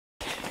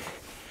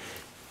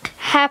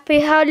Happy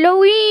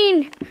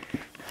Halloween!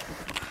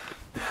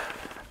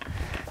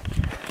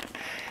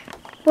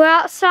 We're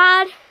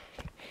outside.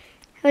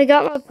 I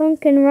got my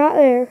pumpkin right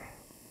there.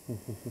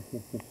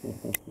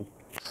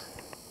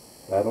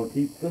 That'll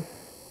keep the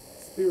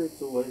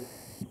spirits away.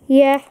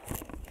 Yeah.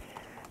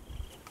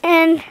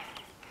 And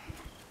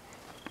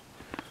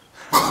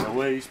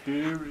away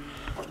spirits.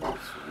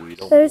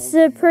 there's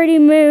the pretty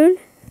moon.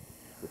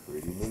 The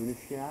pretty moon is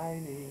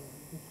shining.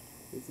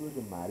 It's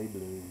looking mighty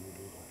blue.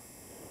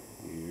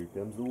 Here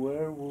comes the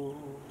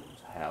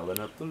werewolves howling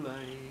up the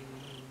lane.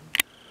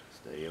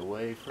 Stay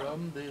away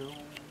from them.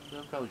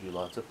 They'll cause you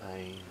lots of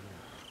pain.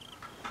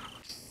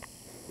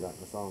 You like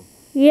the song?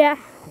 Yeah.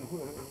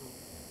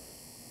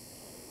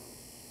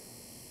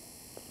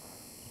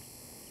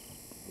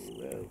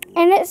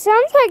 And it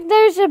sounds like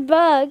there's a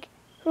bug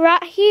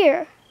right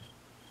here.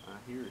 I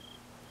hear it.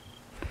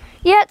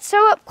 Yeah, it's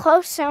so up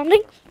close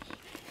sounding.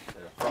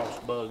 There's a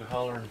frost bug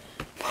hollering.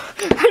 I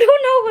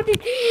don't know what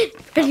it is,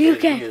 but you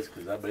It can. is,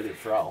 because I bet it's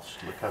frost.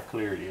 Look how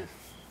clear it is.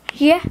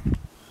 Yeah.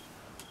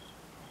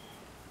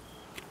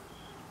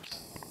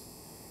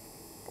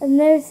 And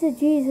there's the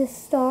Jesus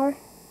star.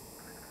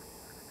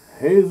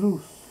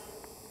 Jesus.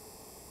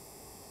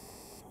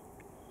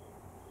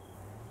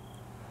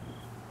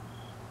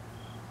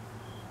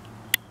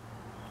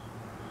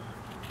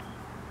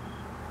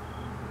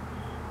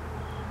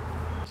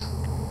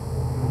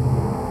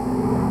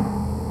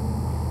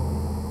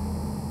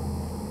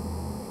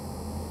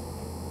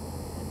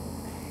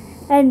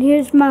 And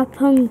here's my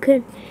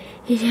pumpkin.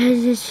 It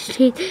has its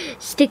teeth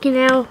sticking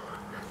out.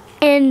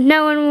 And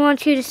no one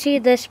wants you to see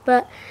this,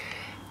 but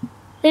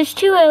there's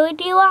 2 LED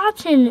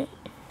lights in it.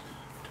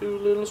 2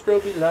 little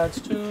stroby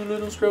lights, 2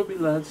 little stroby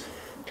lights.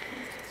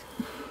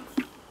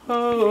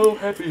 Oh,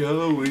 happy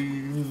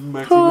Halloween,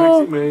 Maxie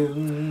Oh. Maxie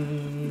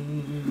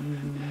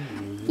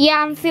Man.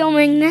 Yeah, I'm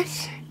filming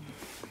this.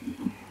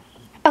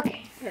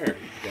 Okay. There,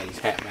 he got his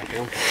hat back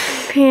on.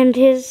 And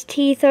his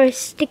teeth are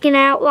sticking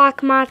out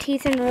like my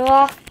teeth in real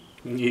life.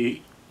 Yeah.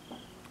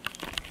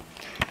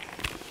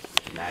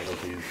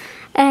 Snaggletooth.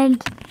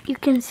 And you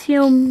can see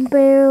them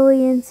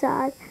barely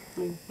inside.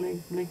 Blink,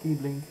 blink, blinky,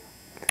 blink.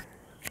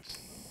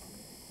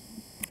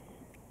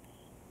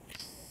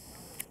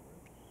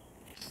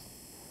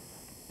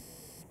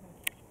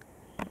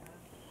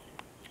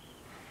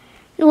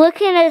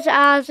 Look in his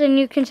eyes and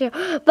you can see.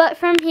 But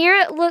from here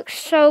it looks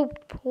so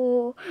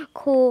cool.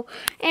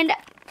 And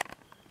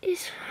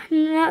his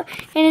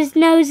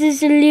nose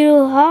is a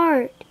little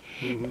hard.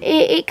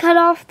 It cut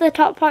off the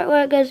top part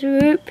where it goes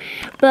whoop,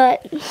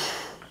 but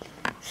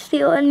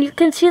still, and you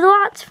can see the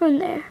lights from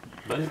there.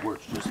 But it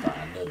works just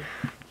fine, doesn't it?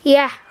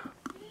 Yeah.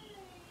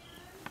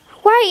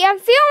 Wait, I'm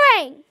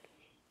filming!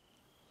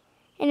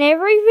 In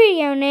every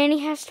video, Nanny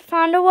has to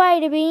find a way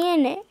to be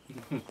in it.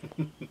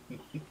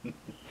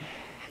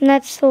 And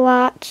that's the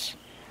lights.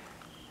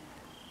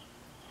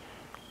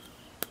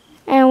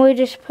 And we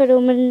just put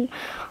them in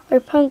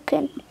our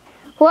pumpkin.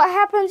 What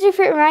happens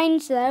if it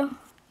rains, though?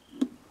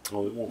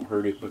 Oh, it won't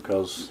hurt it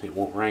because it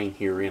won't rain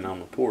here in on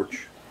the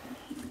porch.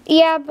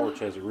 Yeah, The porch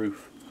has a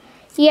roof.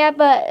 yeah,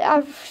 but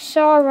I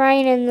saw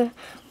rain in the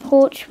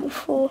porch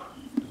before.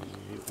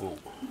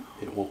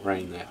 It won't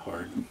rain that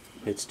hard.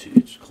 It's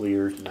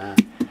clear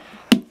tonight.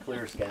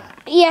 Clear sky.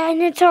 Yeah,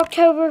 and it's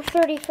October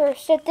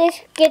 31st. If this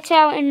gets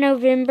out in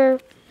November,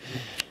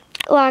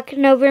 like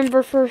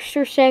November 1st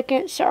or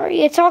 2nd,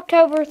 sorry. It's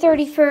October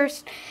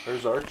 31st.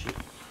 There's Archie.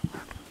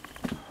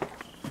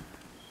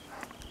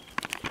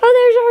 Oh,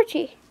 there's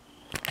Archie.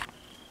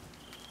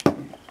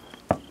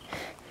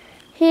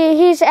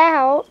 He's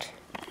out.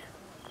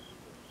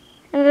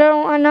 And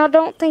I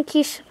don't think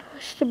he's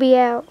supposed to be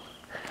out.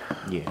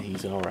 Yeah,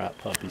 he's all right.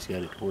 Puppy's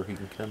got it where he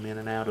can come in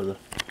and out of the.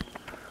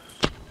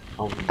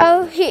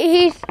 Oh,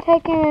 he's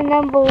taking a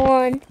number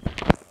 1.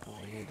 Oh,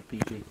 he had the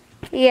pee-pee.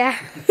 Yeah.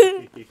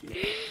 Hey,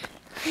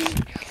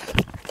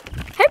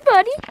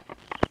 buddy.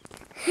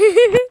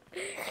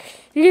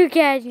 Look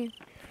at him.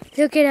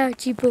 Look at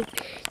Archie, bro.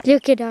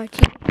 Look at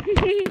Archie.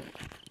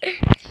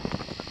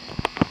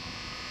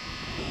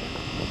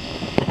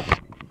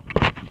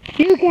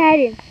 Look at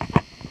him.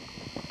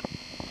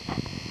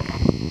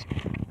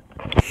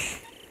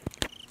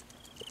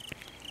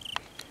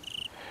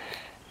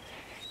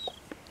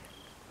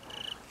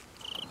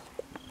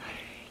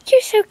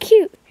 You're so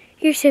cute.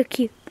 You're so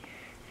cute.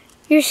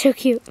 You're so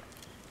cute.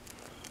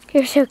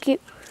 You're so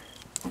cute.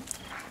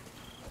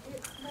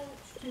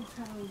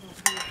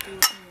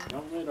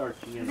 Don't let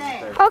Archie in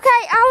there.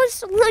 Okay, I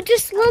was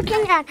just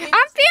looking at.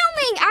 I'm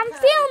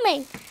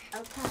filming.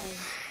 Okay.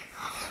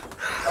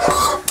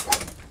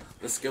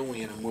 Let's go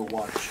in and we'll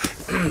watch.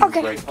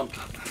 Okay. Great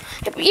pumpkin.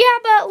 Yeah,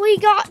 but we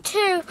got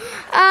to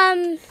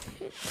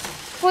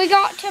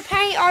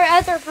paint our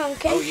other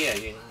pumpkin. Oh yeah.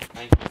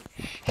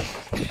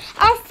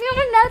 I'll film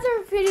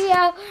another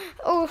video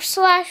or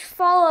 /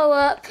 follow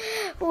up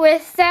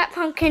with that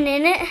pumpkin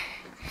in it,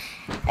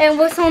 and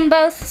with them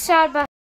both side by